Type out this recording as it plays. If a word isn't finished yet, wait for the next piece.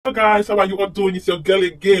Guys, how are you all doing? It's your girl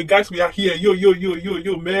again. Guys, we are here.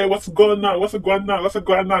 Yo, man. What's going on? What's going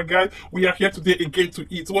on, guys? We are here today again to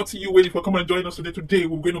eat. What are you waiting for? Come and join us today. Today,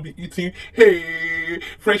 we're going to be eating,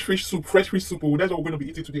 fresh fish soup. Fresh fish soup. Oh, that's what we're going to be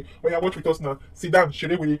eating today. Oh, yeah, watch with us now. Sit down,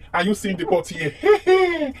 Shere. Are you seeing the pot here?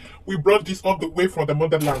 We brought this all the way from the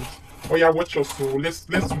motherland. Oh, yeah, watch us. So, let's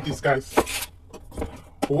do this, guys.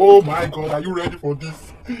 Oh my God, are you ready for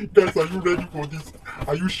this? Guys, are you ready for this?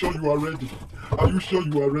 Are you sure you are ready? Are you sure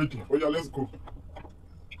you are ready? Oh yeah, let's go.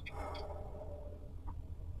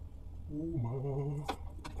 Oh my,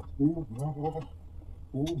 oh my,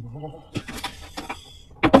 oh my.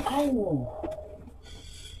 Ow,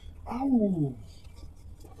 ow, oh,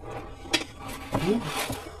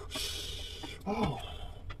 oh,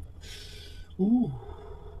 ooh,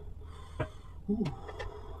 ooh,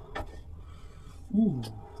 ooh,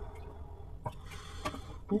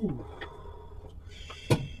 ooh.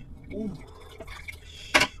 Ooh,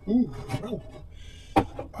 ooh, ow,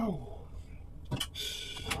 ow,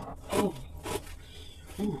 oh,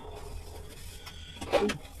 ooh,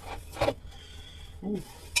 ooh,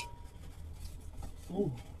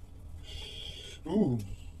 ooh, ooh.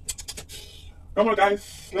 Come on,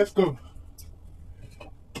 guys, let's go.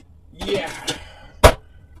 Yeah,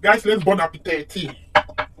 guys, let's bon appetit.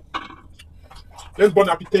 Let's bon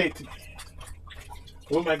appetit.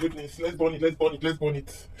 Oh my goodness, let's burn it, let's burn it, let's burn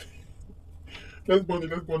it. Let's burn it,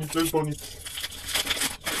 let's burn it, let's burn it.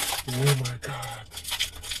 Oh my God.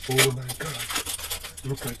 Oh my God.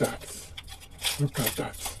 Look at that. Look at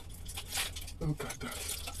that. Look at that.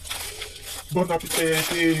 Bon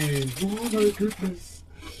appetit. Oh my goodness.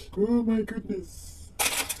 Oh my goodness.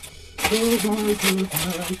 Oh my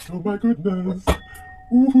goodness. Oh my goodness.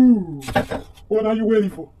 Woohoo. What are you waiting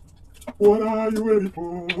for? What are you waiting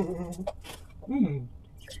for? Hmm.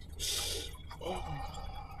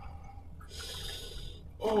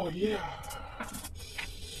 Oh yeah.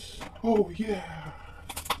 Oh yeah.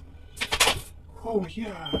 Oh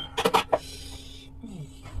yeah.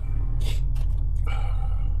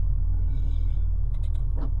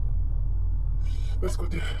 Let's go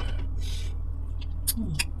there.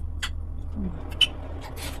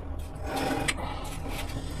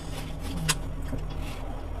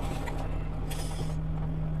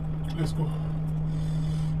 Let's go.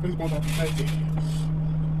 Let's go now.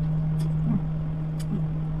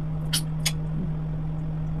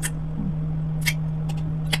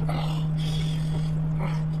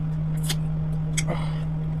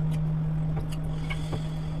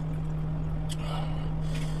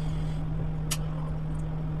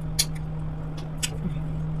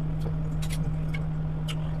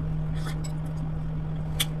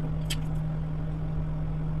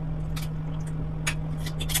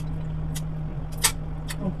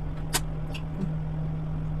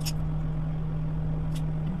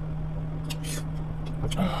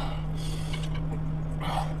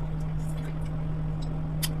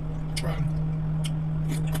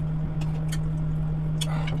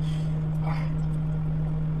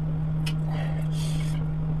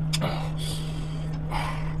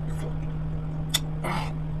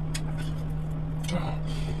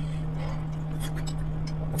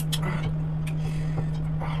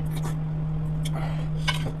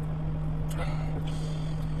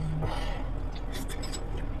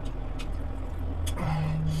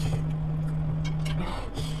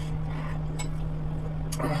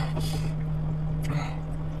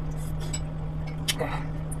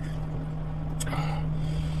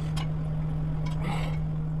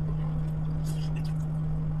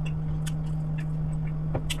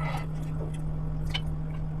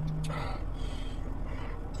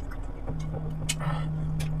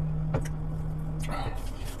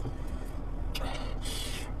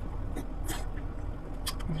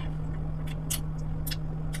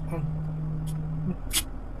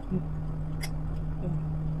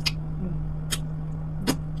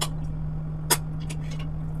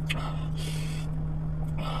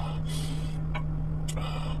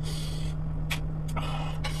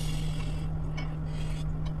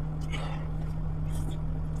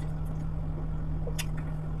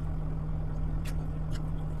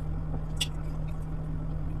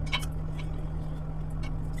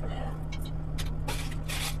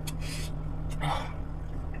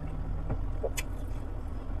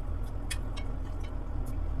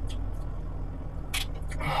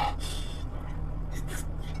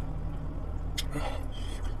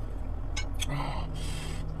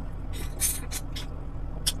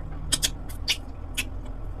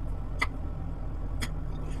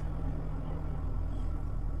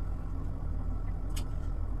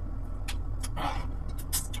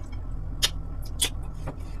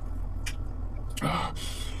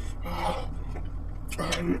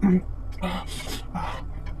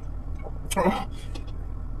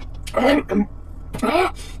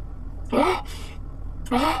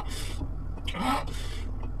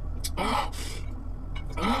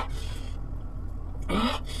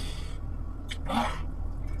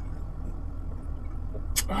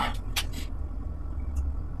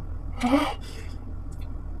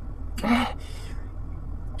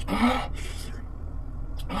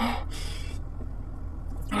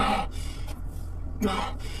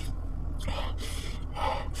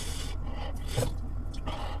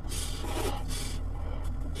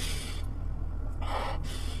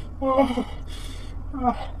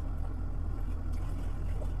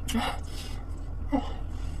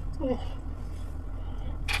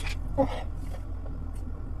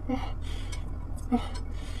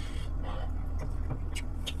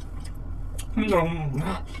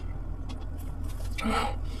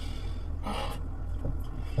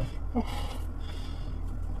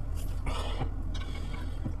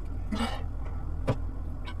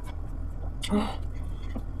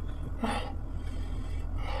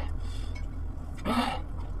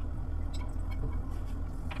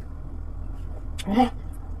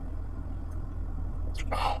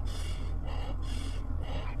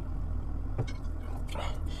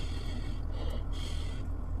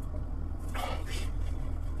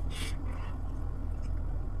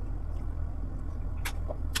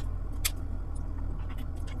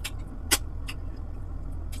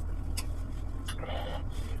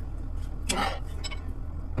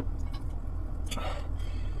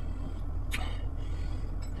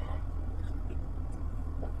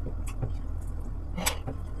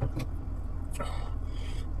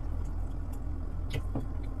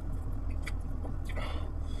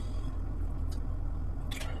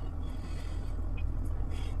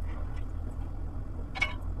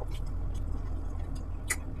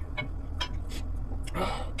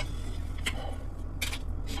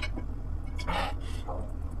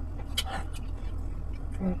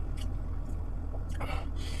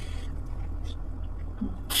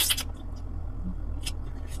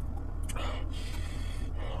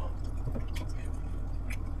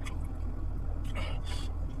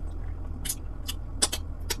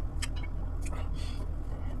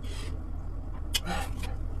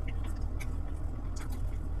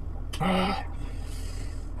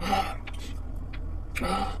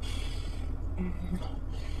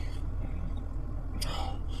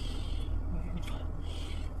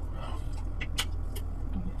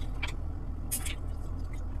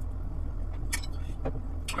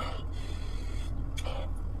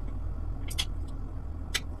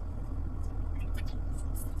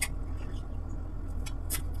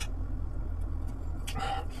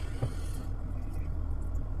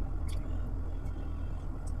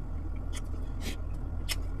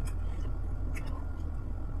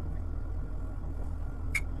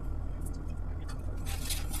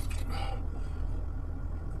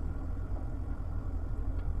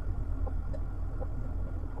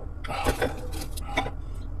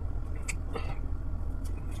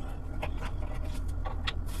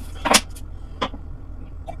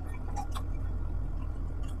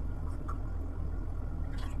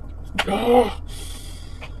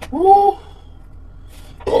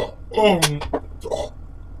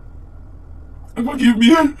 Forgive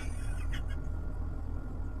me.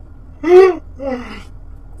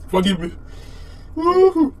 Forgive me.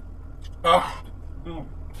 Ah.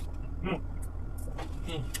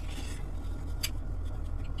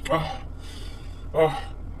 Ah. Ah.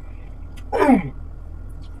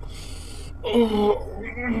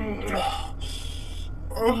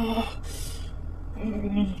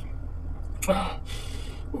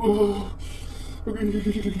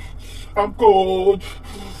 I'm cold.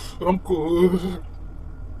 I'm cold.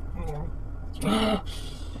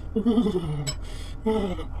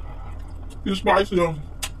 You spicy them.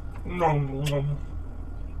 No, no, no.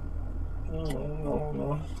 No, no,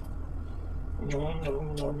 no. No, no,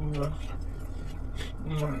 no,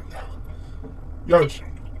 no. Yes.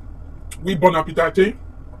 Oui, bon appétit.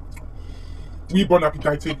 Oui, bon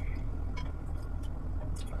appétit.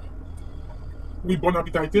 Oui, bon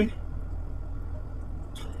appétit.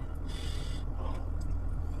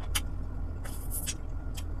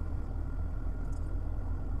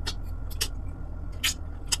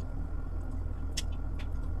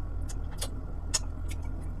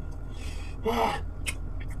 Ah.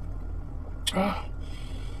 Ah.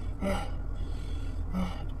 Ah.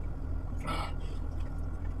 Ah.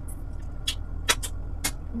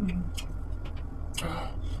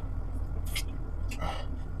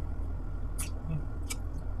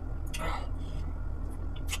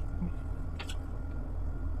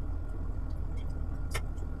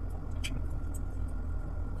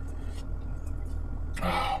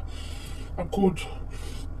 cold.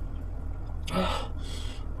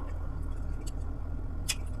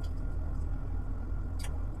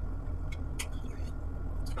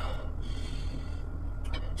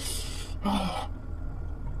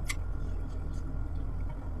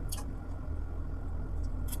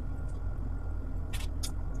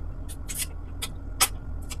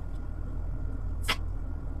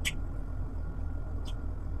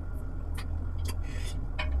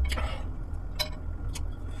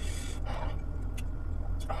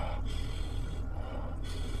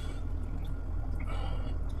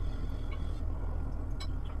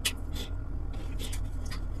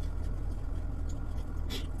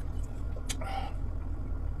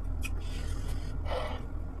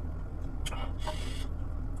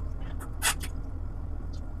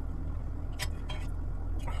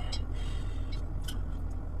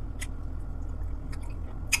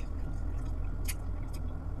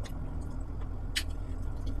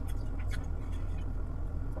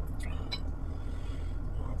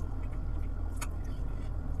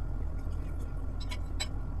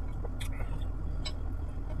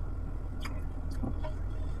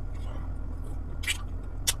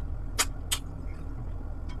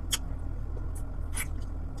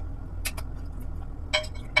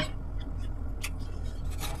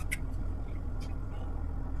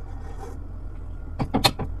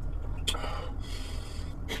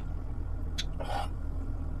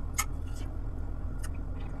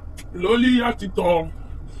 Loli atito.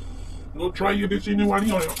 No try you this anyone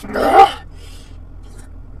here.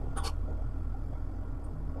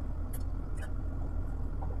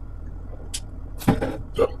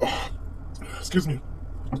 Excuse me.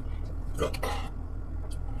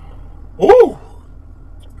 Oh,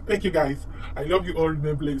 thank you guys. I love you all in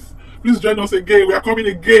the place. Please join us again. We are coming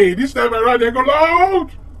again. This time around, they go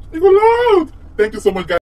loud. They go loud. Thank you so much, guys.